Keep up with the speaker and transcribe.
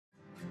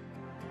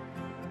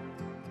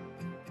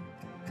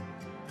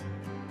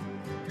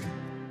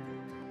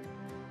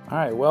All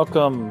right,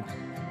 welcome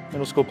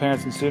middle school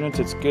parents and students.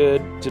 It's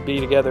good to be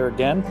together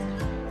again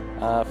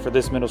for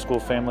this middle school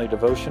family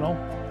devotional.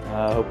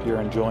 I hope you're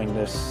enjoying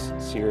this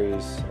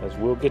series as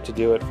we'll get to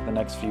do it for the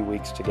next few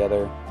weeks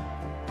together.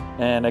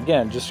 And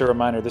again, just a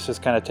reminder, this is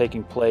kind of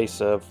taking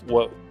place of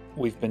what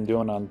we've been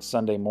doing on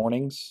Sunday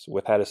mornings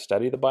with how to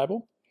study the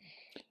Bible.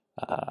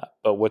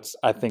 But what's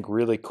I think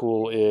really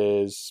cool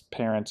is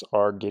parents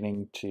are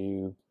getting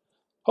to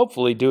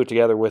hopefully do it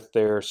together with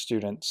their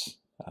students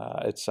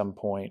at some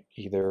point,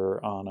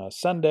 either on a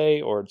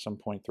Sunday or at some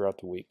point throughout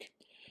the week.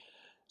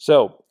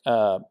 So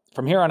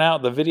from here on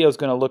out, the video is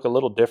going to look a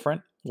little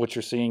different. What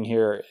you're seeing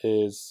here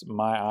is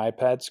my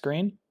iPad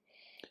screen.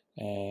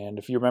 And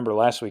if you remember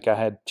last week, I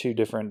had two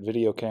different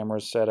video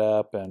cameras set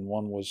up, and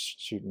one was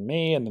shooting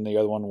me, and then the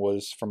other one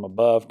was from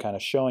above, kind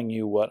of showing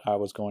you what I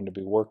was going to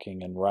be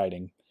working and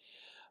writing.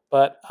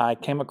 But I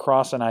came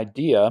across an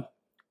idea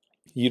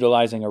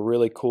utilizing a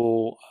really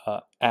cool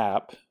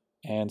app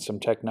and some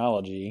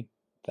technology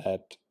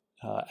that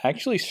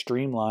actually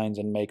streamlines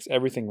and makes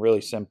everything really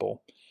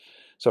simple.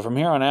 So from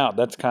here on out,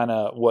 that's kind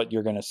of what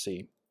you're going to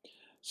see.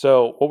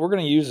 So what we're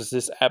going to use is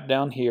this app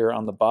down here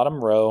on the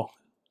bottom row,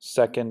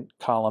 second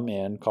column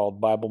in,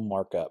 called Bible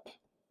Markup.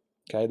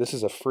 Okay, this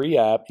is a free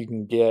app you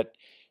can get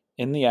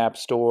in the App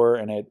Store,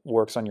 and it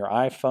works on your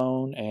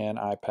iPhone and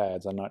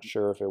iPads. I'm not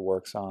sure if it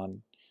works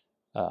on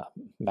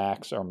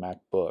Macs or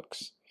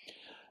MacBooks.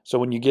 So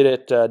when you get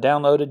it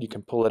downloaded, you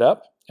can pull it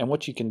up. And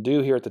what you can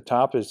do here at the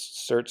top is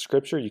search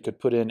Scripture. You could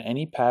put in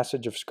any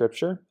passage of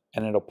Scripture,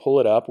 and it'll pull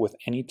it up with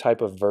any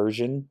type of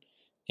version: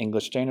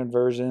 English Standard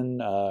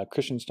Version,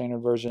 Christian Standard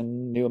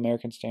Version, New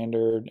American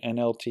Standard,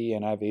 NLT,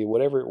 NIV,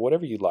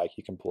 whatever you like,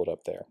 you can pull it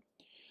up there.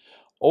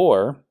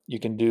 Or you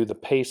can do the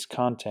paste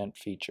content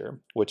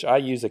feature, which I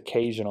use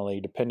occasionally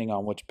depending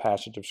on which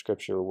passage of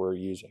Scripture we're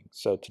using.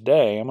 So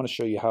today I'm going to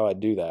show you how I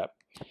do that.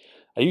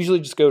 I usually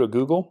just go to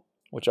Google,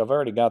 which I've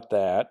already got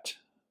that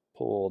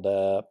pulled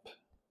up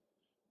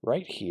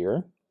right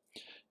here.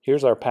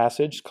 Here's our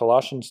passage,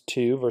 Colossians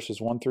 2, verses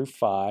 1 through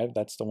 5.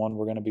 That's the one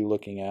we're going to be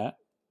looking at.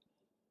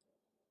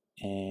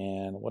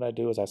 And what I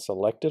do is I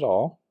select it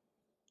all,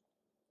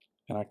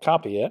 and I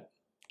copy it,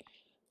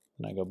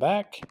 and I go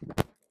back,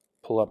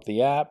 pull up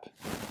the app,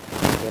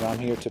 get on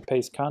here to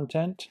paste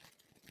content,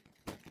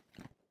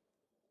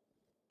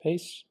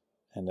 paste,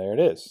 and there it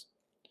is.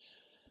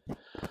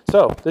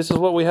 So this is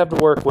what we have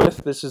to work with.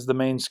 This is the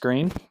main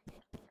screen.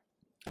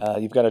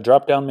 You've got a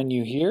drop-down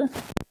menu here.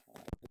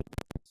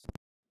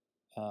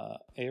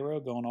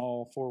 Arrow going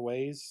all four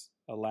ways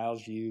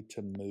allows you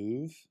to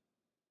move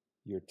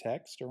your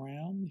text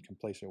around. You can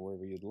place it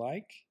wherever you'd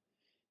like,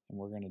 and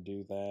we're going to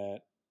do that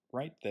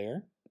right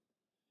there.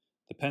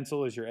 The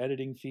pencil is your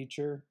editing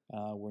feature.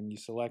 When you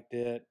select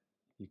it,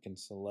 you can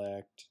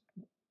select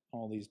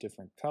all these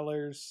different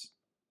colors.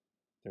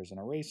 There's an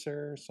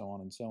eraser, so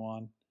on and so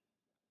on.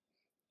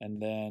 And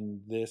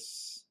then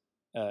this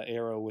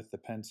arrow with the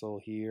pencil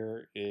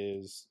here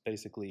is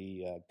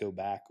basically go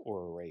back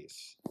or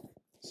erase.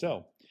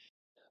 So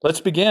let's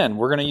begin.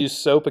 We're going to use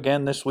S.O.A.P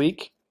again this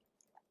week.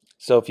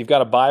 So if you've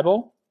got a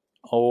Bible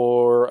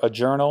or a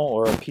journal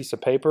or a piece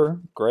of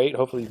paper, great.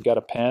 Hopefully you've got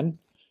a pen.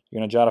 You're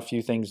going to jot a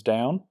few things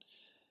down.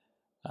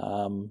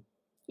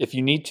 If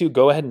you need to,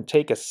 go ahead and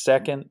take a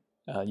second.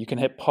 You can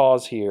hit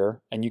pause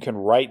here, and you can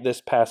write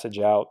this passage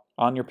out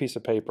on your piece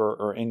of paper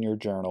or in your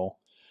journal.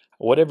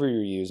 Whatever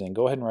you're using,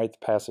 go ahead and write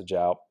the passage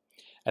out.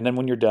 And then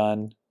when you're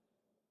done,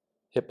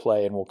 hit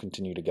play, and we'll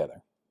continue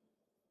together.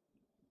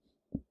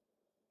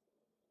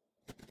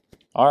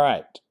 All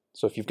right.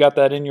 So if you've got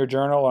that in your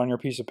journal or on your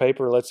piece of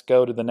paper, let's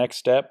go to the next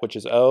step, which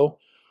is O.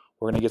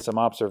 We're going to get some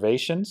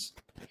observations.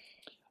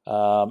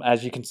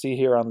 As you can see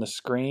here on the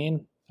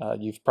screen,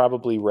 you've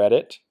probably read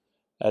it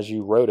as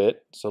you wrote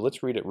it. So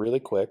let's read it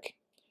really quick.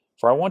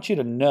 For I want you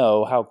to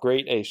know how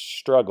great a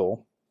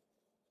struggle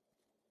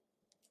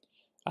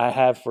I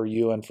have for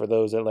you and for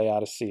those at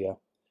Laodicea,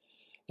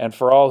 and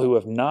for all who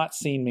have not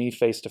seen me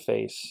face to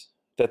face,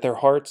 that their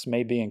hearts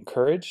may be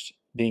encouraged,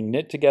 being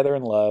knit together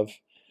in love,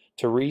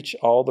 to reach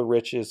all the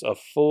riches of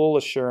full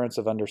assurance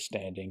of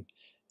understanding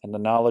and the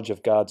knowledge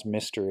of God's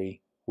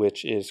mystery,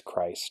 which is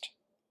Christ,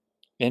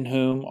 in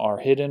whom are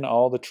hidden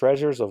all the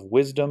treasures of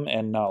wisdom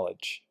and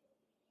knowledge.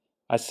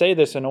 I say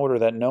this in order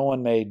that no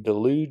one may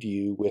delude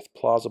you with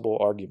plausible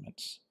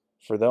arguments.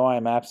 For though I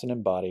am absent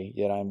in body,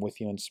 yet I am with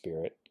you in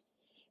spirit,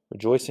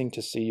 rejoicing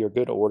to see your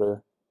good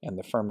order and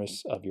the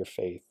firmness of your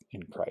faith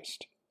in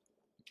Christ.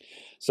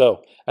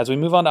 So, as we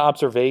move on to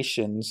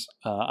observations,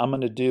 I'm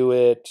going to do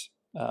it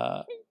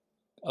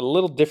a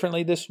little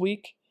differently this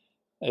week.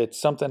 It's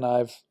something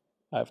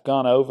I've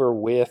gone over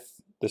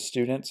with the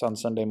students on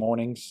Sunday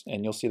mornings,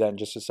 and you'll see that in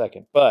just a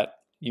second. But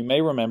you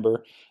may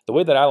remember the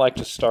way that I like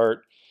to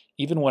start,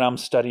 even when I'm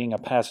studying a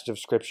passage of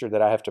Scripture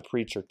that I have to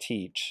preach or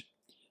teach,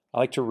 I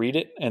like to read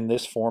it in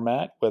this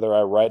format, whether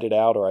I write it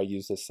out or I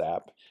use this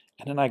app.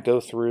 And then I go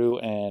through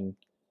and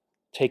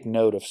take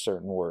note of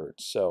certain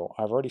words. So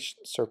I've already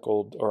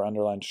circled or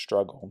underlined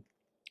struggle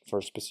for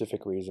a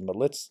specific reason, but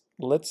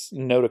let's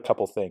note a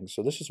couple things.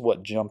 So this is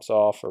what jumps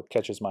off or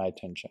catches my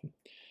attention.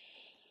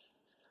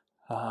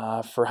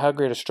 for how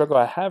great a struggle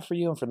I have for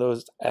you and for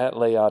those at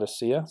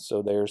Laodicea.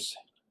 So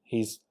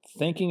he's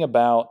thinking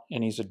about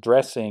and he's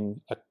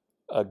addressing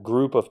a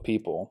group of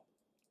people.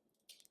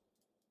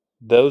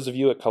 Those of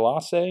you at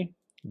Colossae,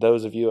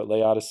 those of you at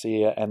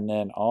Laodicea, and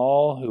then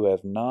all who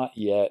have not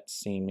yet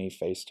seen me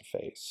face to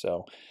face.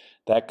 So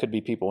that could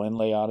be people in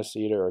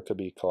Laodicea, or it could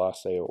be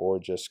Colossae, or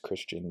just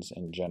Christians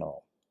in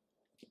general.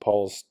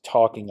 Paul's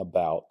talking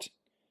about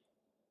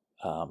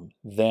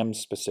them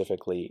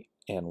specifically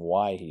and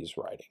why he's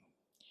writing.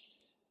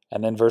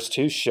 And then verse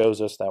 2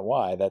 shows us that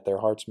why, that their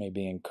hearts may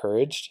be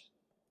encouraged.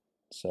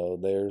 So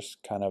there's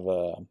kind of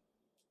a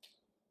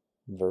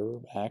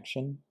verb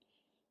action,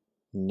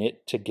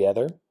 knit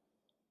together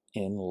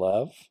in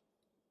love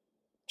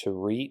to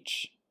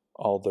reach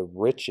all the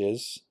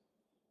riches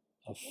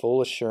of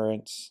full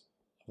assurance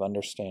of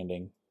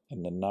understanding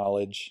and the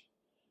knowledge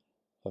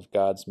of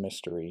God's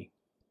mystery,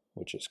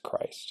 which is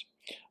Christ.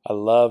 I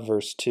love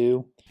verse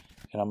 2,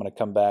 and I'm going to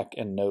come back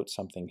and note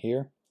something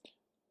here.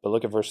 But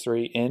look at verse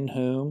 3, in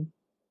whom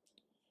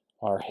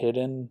are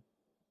hidden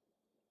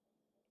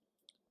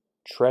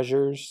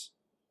treasures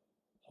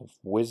of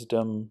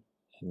wisdom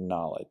and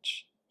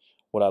knowledge.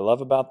 What I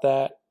love about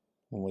that,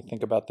 when we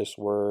think about this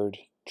word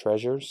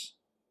treasures,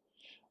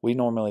 we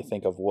normally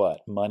think of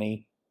what?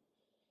 Money,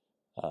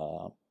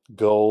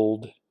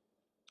 gold,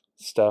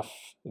 stuff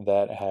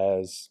that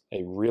has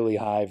a really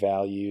high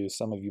value.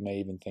 Some of you may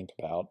even think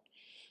about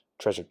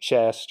treasure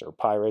chest or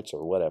pirates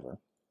or whatever.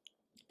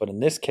 But in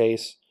this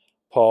case,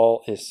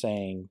 Paul is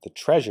saying the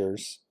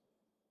treasures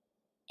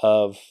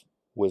of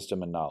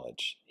wisdom and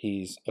knowledge.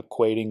 He's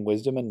equating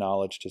wisdom and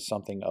knowledge to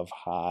something of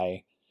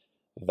high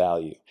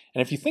value.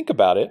 And if you think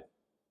about it,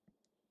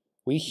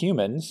 we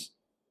humans,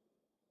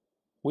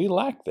 we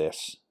lack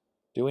this,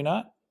 do we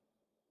not?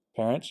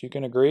 Parents, you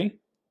can agree.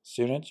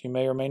 Students, you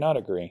may or may not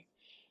agree.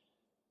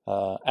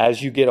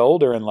 As you get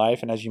older in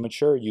life and as you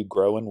mature, you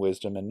grow in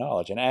wisdom and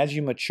knowledge. And as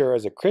you mature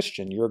as a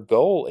Christian, your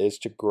goal is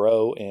to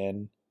grow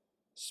in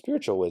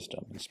spiritual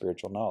wisdom and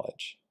spiritual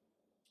knowledge.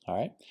 All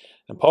right?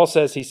 And Paul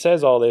says, he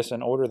says all this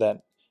in order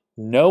that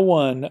no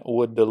one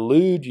would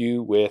delude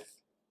you with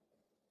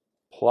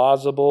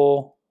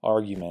plausible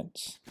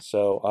arguments.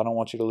 So I don't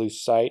want you to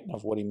lose sight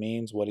of what he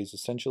means. What he's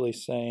essentially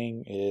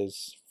saying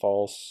is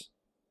false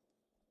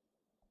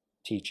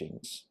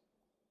teachings.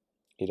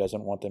 He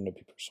doesn't want them to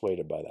be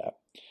persuaded by that.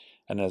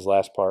 And his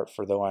last part,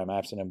 for though I am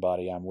absent in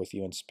body, I am with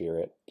you in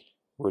spirit,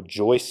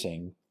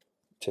 rejoicing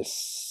to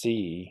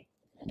see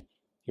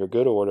your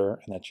good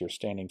order and that you're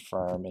standing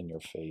firm in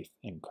your faith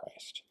in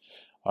Christ.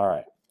 All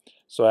right.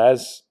 So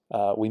as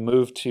we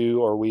move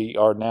to, or we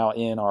are now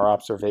in our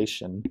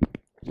observation,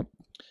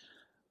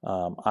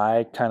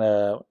 I kind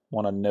of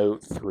want to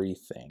note three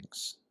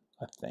things,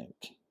 I think.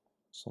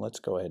 So let's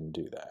go ahead and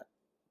do that.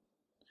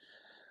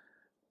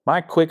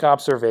 My quick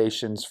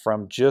observations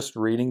from just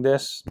reading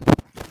this,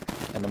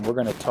 and then we're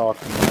going to talk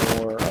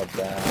more about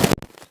this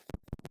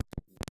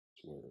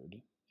word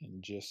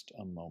in just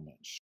a moment.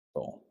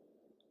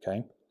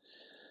 Okay?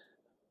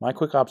 My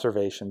quick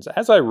observations.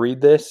 As I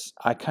read this,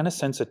 I kind of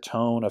sense a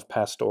tone of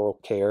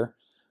pastoral care.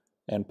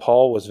 And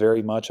Paul was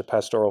very much a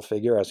pastoral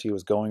figure as he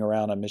was going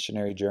around on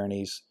missionary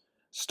journeys,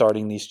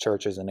 starting these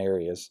churches and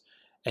areas.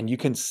 And you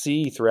can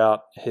see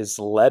throughout his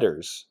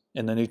letters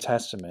in the New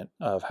Testament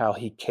of how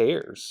he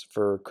cares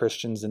for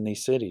Christians in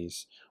these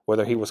cities,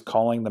 whether he was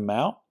calling them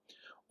out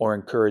or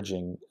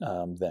encouraging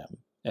them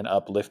and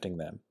uplifting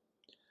them.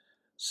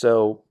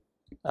 So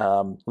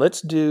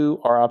let's do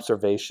our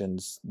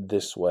observations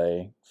this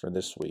way for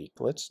this week.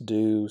 Let's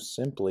do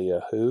simply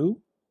a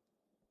who,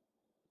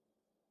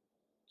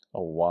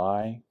 a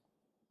why,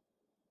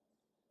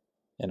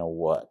 and a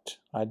what.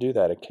 I do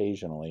that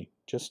occasionally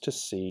just to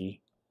see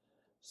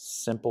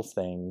simple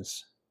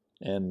things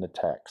in the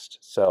text.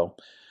 So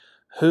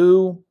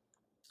who,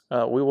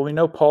 we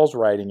know Paul's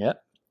writing it.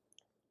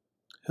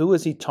 Who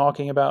is he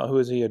talking about? Who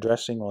is he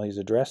addressing? Well, he's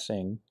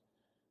addressing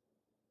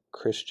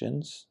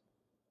Christians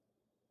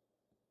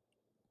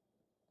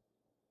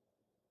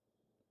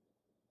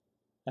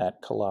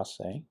at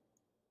Colossae.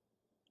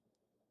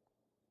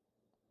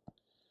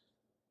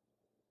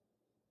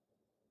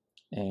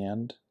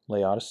 And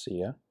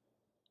Laodicea.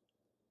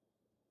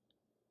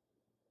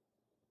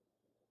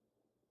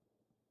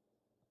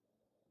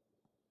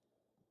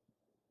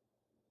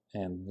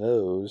 And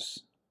those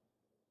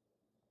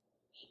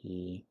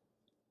he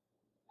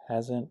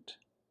hasn't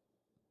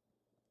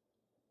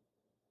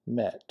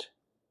met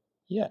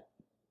yet.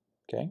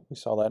 Okay, we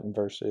saw that in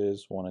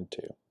verses 1 and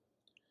 2.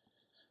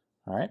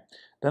 All right,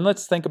 then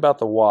let's think about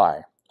the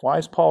why. Why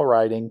is Paul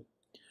writing?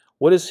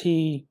 What is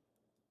he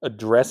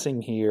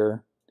addressing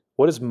here?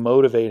 What is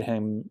motivating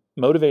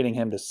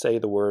him to say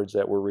the words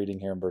that we're reading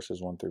here in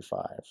verses 1 through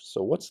 5?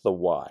 So what's the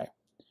why?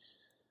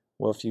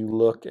 Well, if you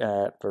look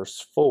at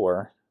verse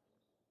 4,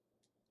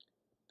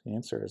 the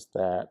answer is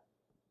that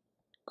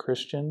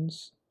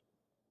Christians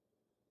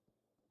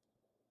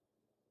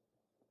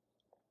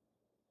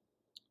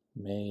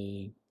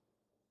may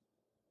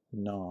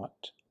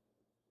not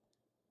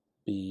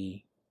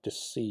be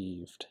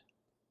deceived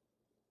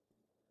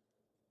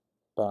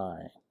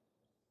by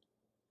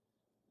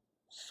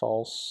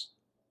false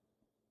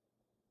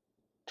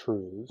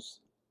truths.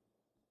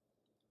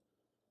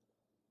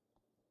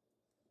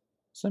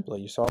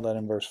 Simply, you saw that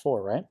in verse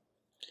 4, right?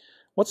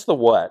 What's the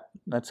what?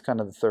 That's kind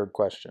of the third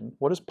question.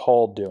 What is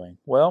Paul doing?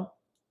 Well,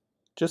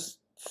 just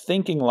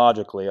thinking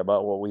logically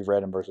about what we've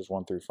read in verses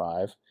 1 through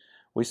 5,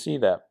 we see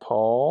that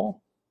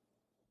Paul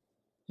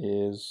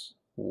is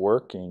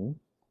working.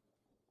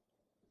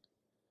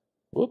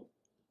 Whoop.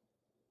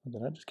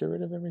 Did I just get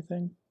rid of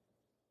everything?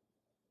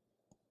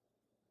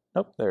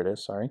 Nope, there it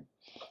is, sorry.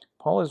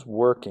 Paul is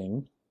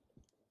working,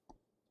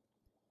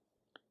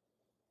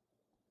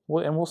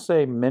 and we'll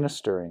say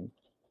ministering,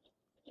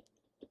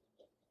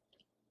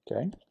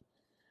 okay,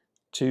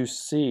 to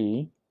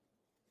see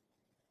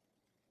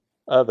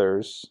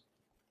others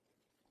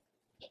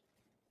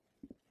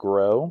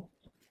grow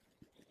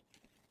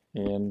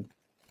in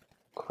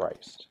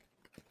Christ.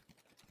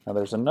 Now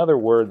there's another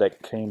word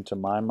that came to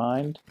my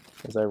mind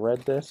as I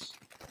read this,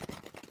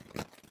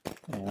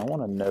 and I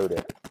want to note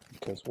it,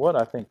 because what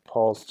I think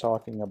Paul's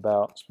talking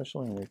about,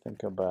 especially when we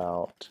think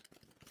about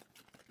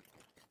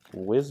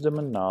wisdom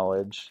and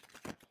knowledge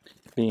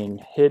being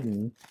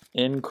hidden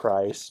in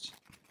Christ,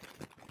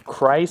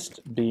 Christ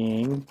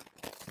being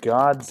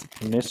God's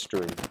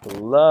mystery.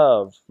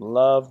 Love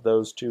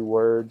those two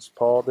words.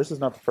 Paul, this is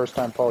not the first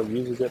time Paul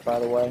uses it, by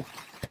the way.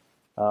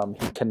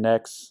 He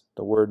connects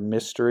the word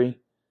mystery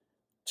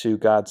to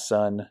God's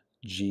Son,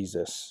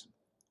 Jesus.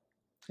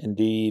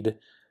 Indeed,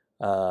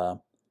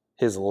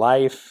 his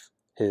life,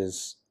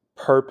 his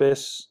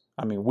purpose,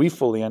 I mean, we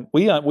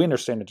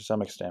understand it to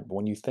some extent, but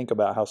when you think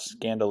about how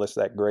scandalous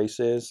that grace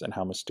is and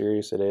how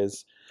mysterious it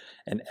is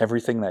and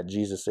everything that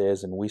Jesus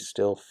is, and we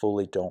still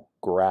fully don't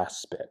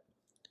grasp it.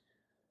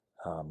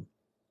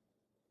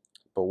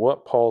 But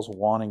what Paul's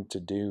wanting to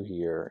do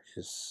here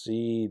is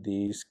see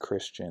these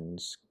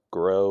Christians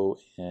grow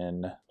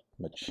in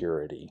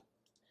maturity.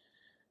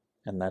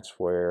 And that's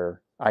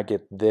where I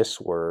get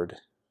this word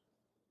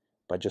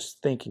by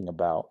just thinking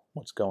about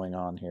what's going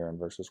on here in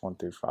verses 1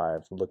 through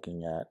 5,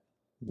 looking at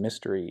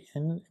mystery,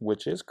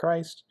 which is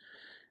Christ,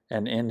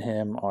 and in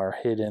him are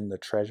hidden the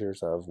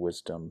treasures of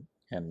wisdom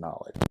and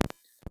knowledge.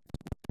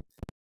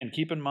 And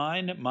keep in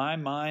mind, my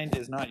mind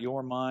is not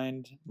your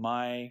mind.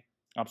 My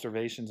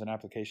observations and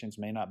applications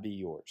may not be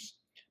yours.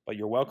 But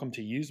you're welcome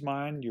to use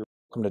mine. You're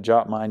welcome to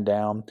jot mine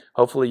down.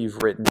 Hopefully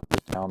you've written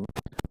it down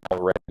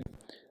already.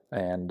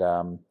 And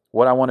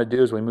what I want to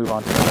do is we move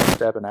on to the next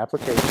step in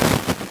application.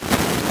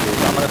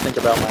 I'm going to think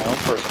about my own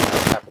personal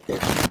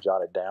application and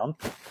jot it down.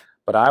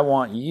 But I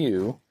want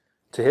you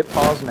to hit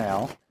pause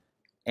now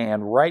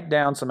and write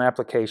down some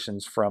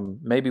applications from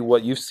maybe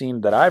what you've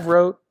seen that I've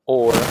wrote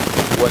or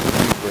what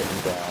you've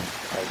written down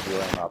as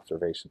your own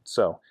observation.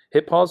 So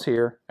hit pause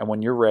here, and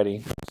when you're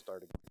ready,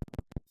 start again.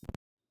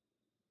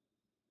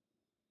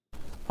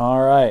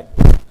 All right.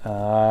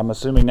 I'm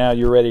assuming now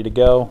you're ready to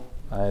go.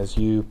 As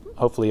you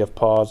hopefully have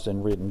paused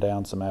and written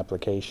down some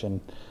application,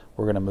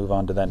 we're going to move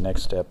on to that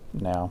next step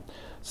now.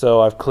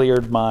 So I've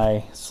cleared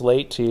my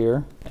slate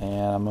here,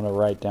 and I'm going to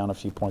write down a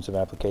few points of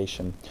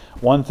application.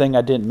 One thing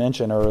I didn't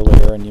mention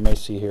earlier, and you may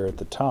see here at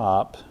the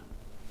top,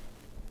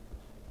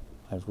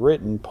 I've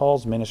written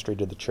Paul's ministry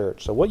to the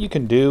church. So what you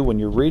can do when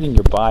you're reading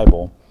your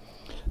Bible,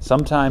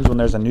 sometimes when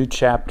there's a new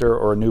chapter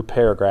or a new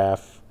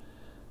paragraph,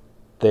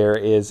 there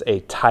is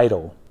a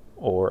title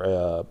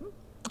or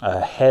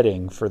a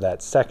heading for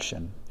that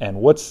section.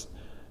 And what's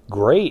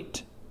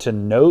great to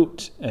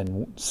note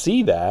and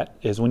see that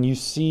is when you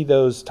see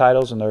those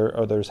titles and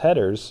or those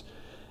headers,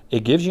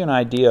 it gives you an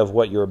idea of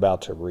what you're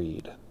about to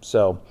read.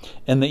 So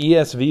in the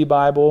ESV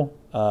Bible,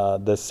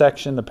 the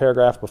section, the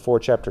paragraph before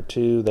chapter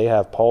 2, they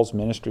have Paul's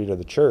ministry to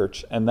the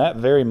church, and that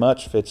very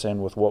much fits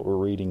in with what we're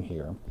reading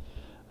here.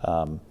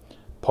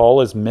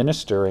 Paul is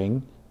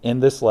ministering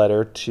in this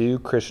letter to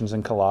Christians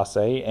in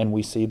Colossae, and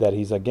we see that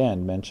he's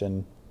again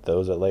mentioned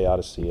those at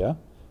Laodicea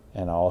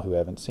and all who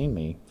haven't seen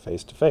me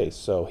face to face.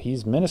 So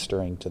he's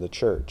ministering to the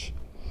church.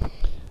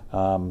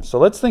 So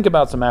let's think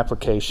about some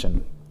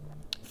application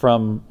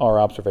from our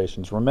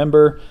observations.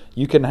 Remember,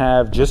 you can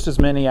have just as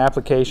many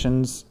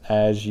applications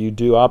as you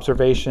do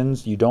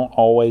observations. You don't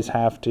always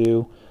have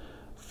to.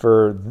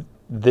 For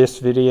this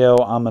video,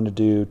 I'm going to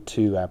do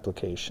 2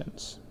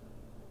 applications.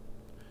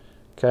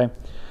 Okay.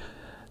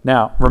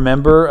 Now,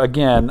 remember,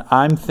 again,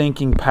 I'm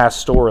thinking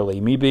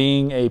pastorally. Me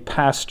being a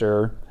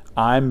pastor,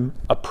 I'm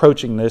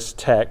approaching this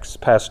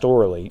text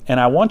pastorally, and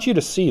I want you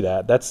to see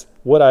that. That's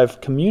what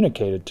I've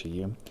communicated to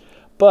you.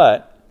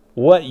 But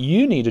what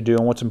you need to do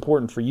and what's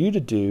important for you to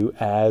do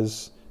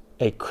as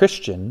a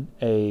Christian,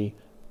 a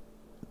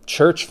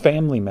church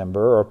family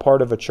member, or a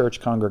part of a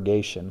church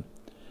congregation,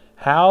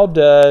 how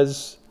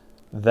does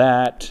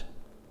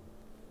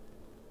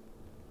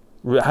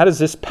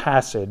this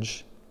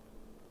passage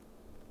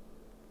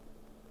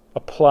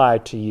apply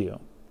to you?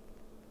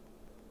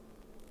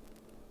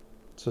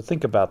 So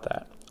think about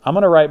that. I'm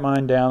going to write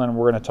mine down, and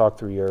we're going to talk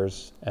through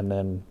yours, and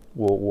then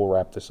we'll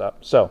wrap this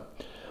up. So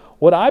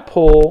what I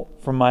pull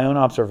from my own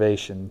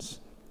observations,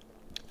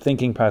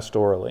 thinking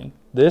pastorally,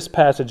 this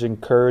passage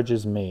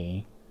encourages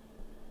me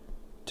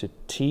to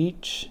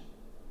teach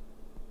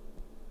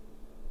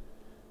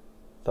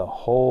the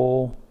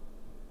whole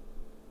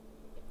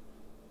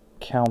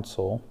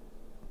counsel,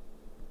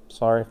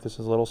 sorry if this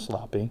is a little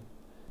sloppy,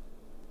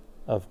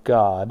 of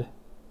God.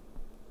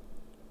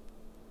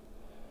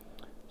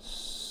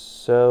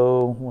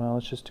 So, well,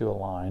 let's just do a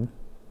line.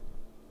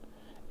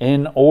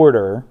 In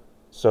order,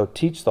 so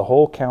teach the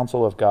whole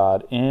counsel of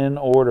God in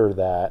order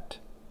that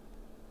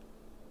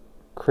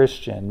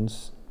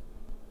Christians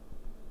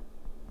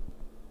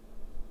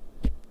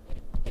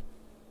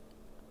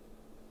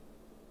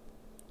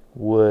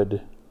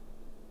would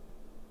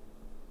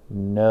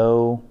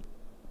know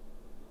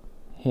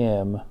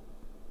Him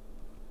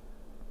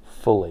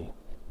fully.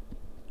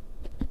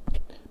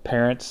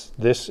 Parents,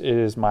 this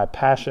is my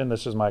passion.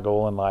 This is my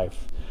goal in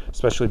life,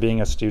 especially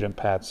being a student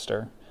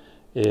pastor,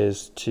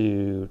 is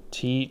to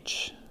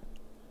teach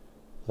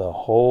the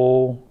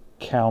whole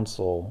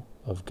counsel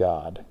of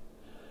God.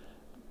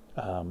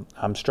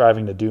 I'm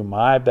striving to do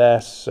my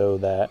best so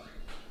that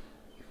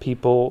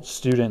people,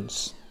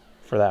 students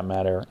for that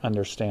matter,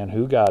 understand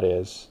who God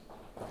is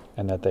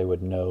and that they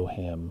would know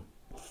Him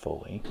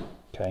fully.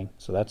 Okay,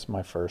 so that's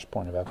my first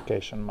point of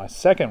application. My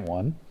second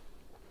one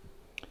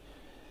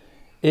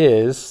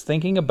is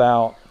thinking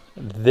about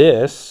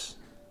this,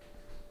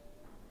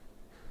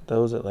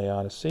 those at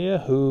Laodicea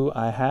who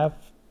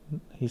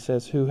he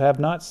says, who have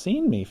not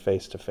seen me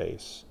face to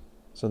face.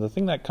 So the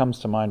thing that comes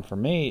to mind for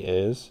me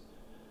is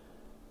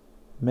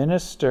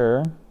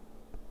minister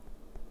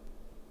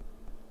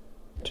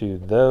to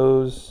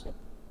those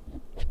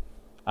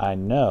I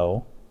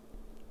know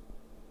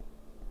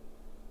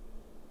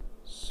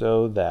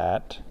so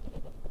that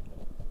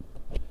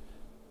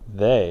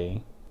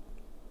they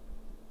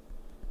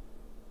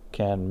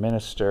can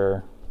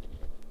minister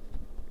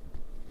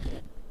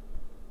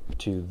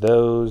to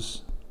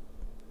those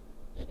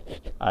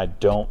I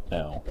don't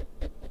know.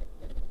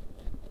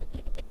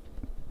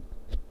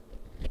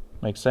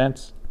 Make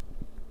sense?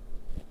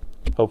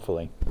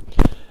 Hopefully.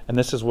 And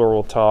this is where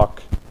we'll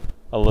talk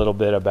a little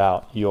bit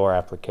about your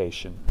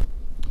application.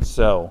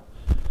 So,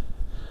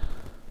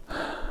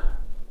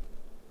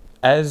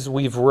 as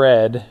we've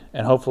read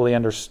and hopefully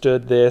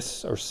understood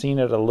this or seen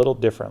it a little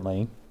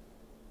differently,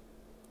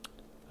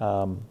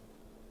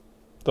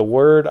 the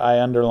word I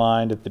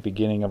underlined at the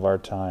beginning of our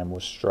time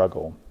was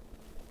struggle.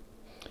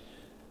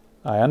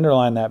 I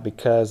underline that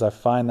because I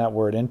find that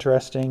word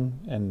interesting,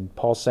 and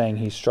Paul's saying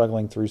he's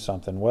struggling through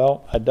something.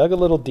 Well, I dug a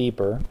little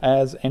deeper,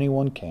 as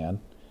anyone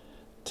can,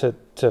 to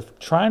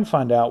try and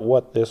find out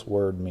what this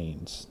word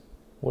means.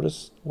 What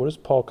is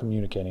Paul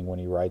communicating when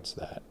he writes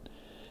that?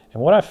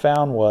 And what I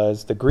found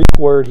was the Greek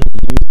word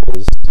he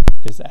uses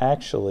is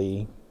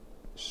actually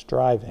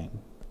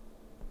striving.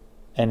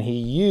 And he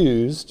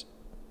used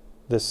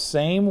the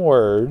same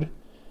word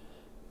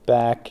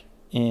back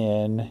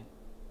in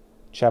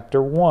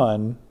chapter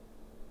 1,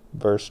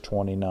 verse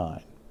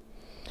 29.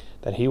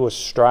 That he was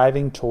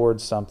striving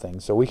towards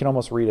something. So we can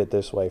almost read it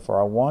this way. For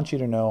I want you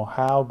to know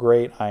how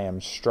great I am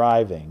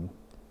striving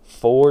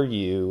for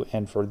you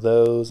and for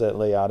those at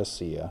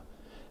Laodicea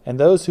and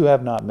those who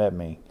have not met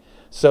me,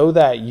 so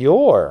that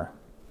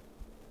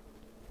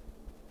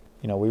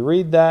we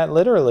read that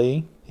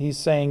literally. He's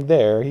saying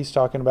there, he's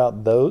talking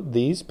about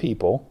these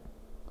people.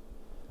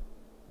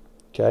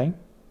 Okay?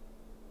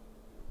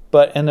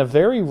 But in a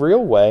very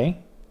real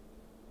way,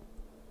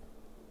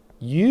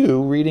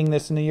 you reading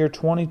this in the year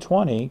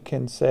 2020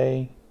 can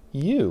say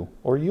you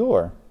or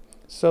your,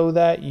 so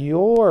that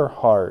your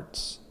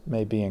hearts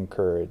may be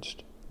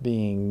encouraged,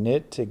 being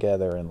knit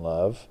together in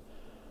love,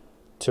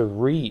 to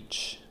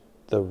reach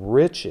the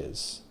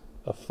riches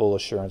of full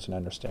assurance and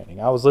understanding.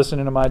 I was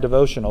listening to my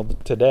devotional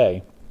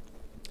today,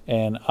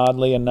 and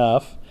oddly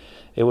enough,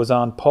 it was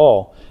on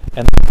Paul.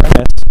 And the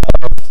premise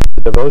of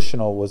the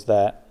devotional was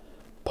that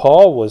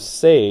Paul was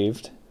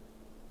saved.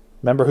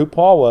 Remember who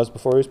Paul was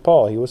before he was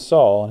Paul. He was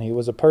Saul, and he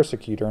was a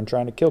persecutor and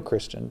trying to kill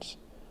Christians.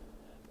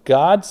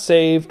 God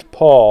saved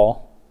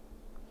Paul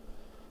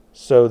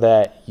so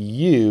that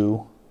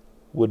you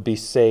would be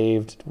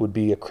saved, would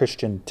be a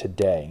Christian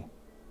today.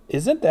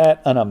 Isn't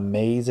that an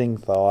amazing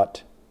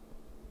thought?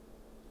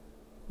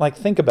 Like,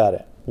 think about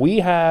it. We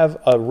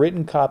have a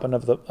written copy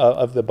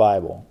of the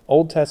Bible,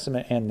 Old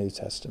Testament and New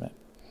Testament.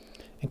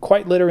 And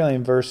quite literally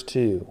in verse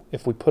 2,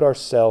 if we put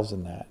ourselves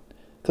in that.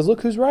 Because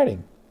look who's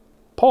writing.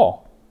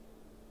 Paul.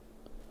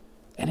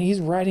 And he's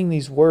writing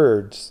these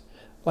words.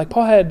 Like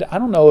Paul had,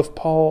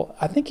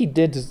 I think he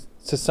did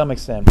to some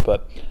extent,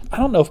 but I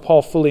don't know if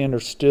Paul fully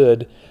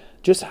understood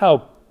just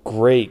how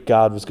great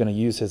God was going to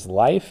use his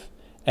life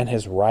and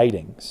his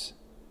writings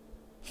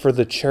for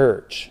the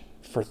church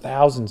for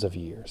thousands of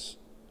years.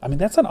 I mean,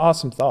 that's an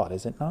awesome thought,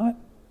 is it not?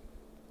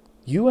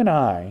 You and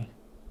I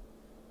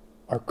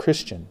are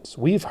Christians.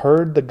 We've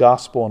heard the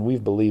gospel and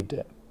we've believed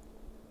it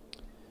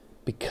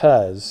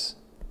because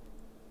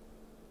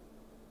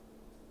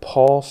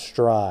Paul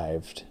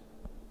strived.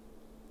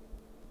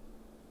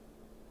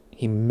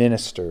 He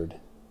ministered.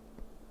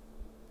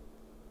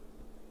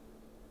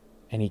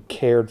 And he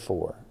cared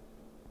for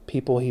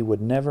people he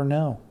would never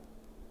know.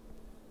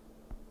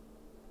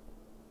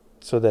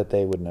 so that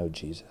they would know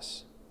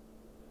Jesus.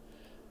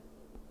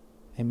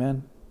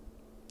 Amen.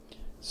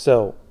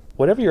 So,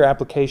 whatever your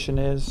application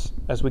is,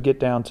 as we get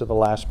down to the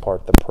last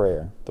part, the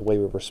prayer, the way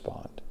we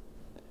respond.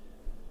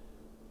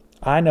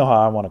 I know how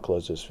I want to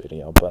close this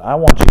video, but I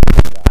want you to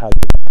think about how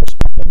you're going to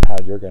respond and how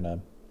you're going to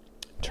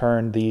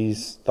turn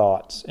these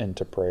thoughts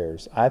into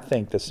prayers. I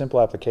think the simple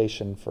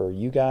application for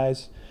you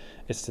guys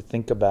is to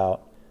think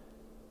about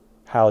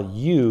how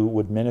you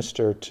would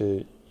minister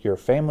to your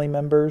family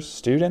members,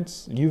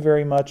 students. You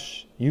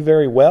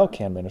very well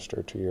can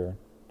minister to your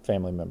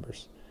family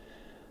members.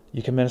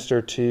 You can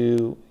minister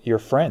to your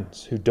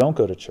friends who don't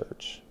go to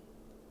church.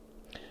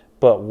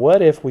 But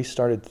what if we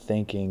started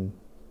thinking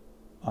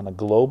on a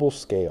global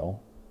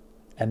scale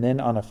and then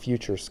on a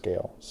future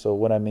scale? So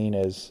what I mean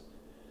is,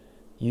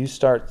 you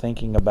start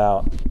thinking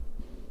about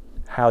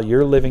how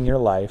you're living your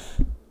life,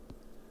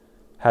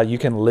 how you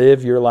can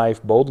live your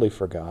life boldly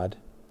for God,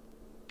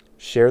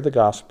 share the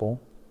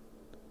gospel,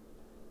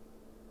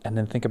 and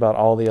then think about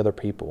all the other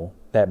people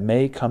that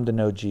may come to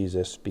know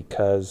Jesus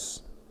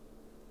because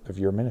of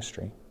your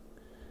ministry,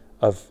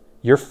 of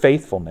your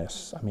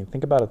faithfulness. I mean,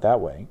 think about it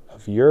that way,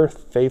 of your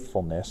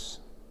faithfulness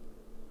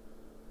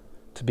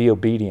to be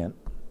obedient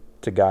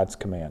to God's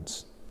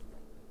commands.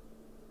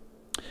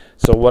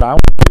 So what I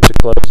want to do to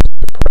close is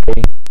to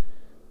pray,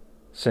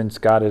 since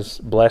God has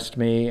blessed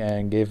me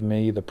and gave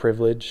me the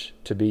privilege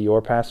to be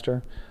your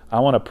pastor. I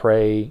want to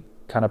pray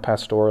kind of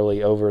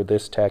pastorally over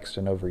this text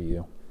and over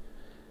you.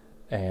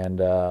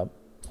 And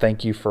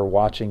thank you for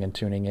watching and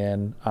tuning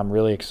in. I'm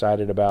really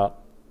excited about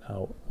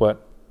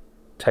what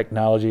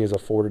technology has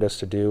afforded us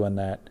to do, and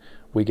that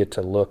we get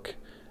to look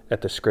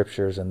at the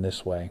scriptures in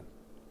this way.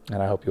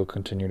 And I hope you'll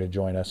continue to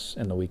join us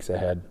in the weeks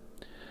ahead.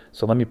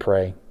 So let me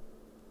pray,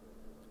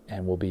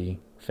 and we'll be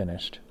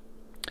finished.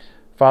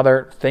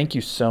 Father, thank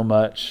you so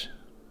much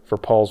for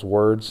Paul's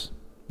words.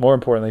 More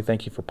importantly,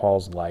 thank you for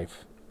Paul's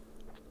life.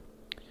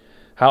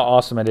 How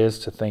awesome it is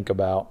to think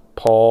about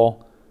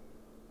Paul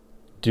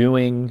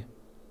doing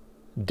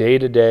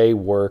day-to-day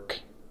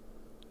work,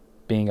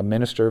 being a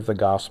minister of the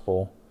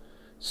gospel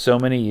so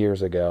many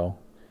years ago,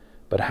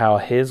 but how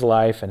his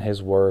life and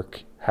his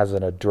work has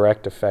a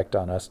direct effect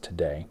on us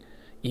today,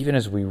 even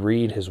as we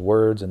read his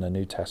words in the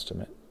New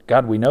Testament.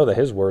 God, we know that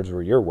his words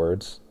were your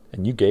words,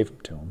 and you gave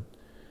them to him,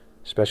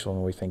 especially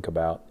when we think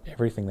about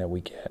everything that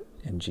we get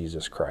in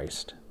Jesus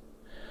Christ.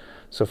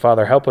 So,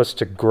 Father, help us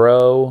to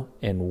grow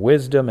in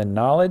wisdom and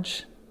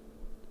knowledge.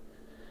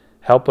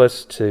 Help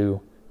us to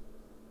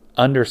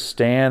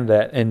understand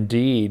that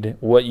indeed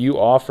what you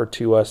offer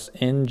to us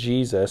in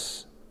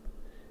Jesus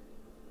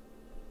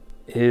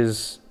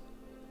is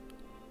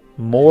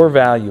more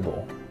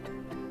valuable,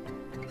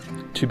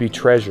 to be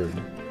treasured,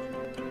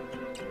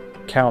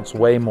 counts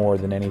way more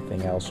than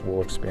anything else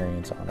we'll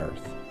experience on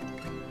earth.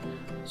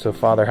 So,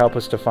 Father, help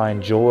us to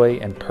find joy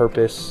and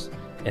purpose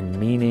and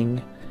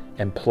meaning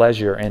and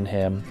pleasure in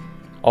him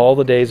all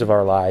the days of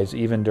our lives,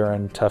 even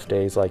during tough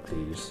days like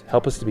these.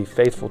 Help us to be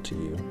faithful to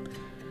you.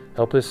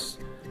 Help us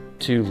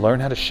to learn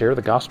how to share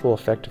the gospel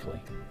effectively.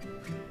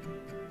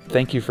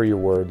 Thank you for your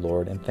word,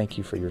 Lord, and thank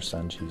you for your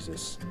Son,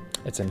 Jesus.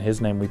 It's in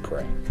his name we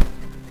pray.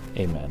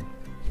 Amen.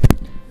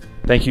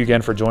 Thank you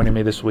again for joining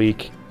me this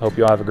week. Hope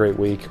you all have a great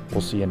week.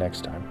 We'll see you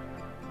next time.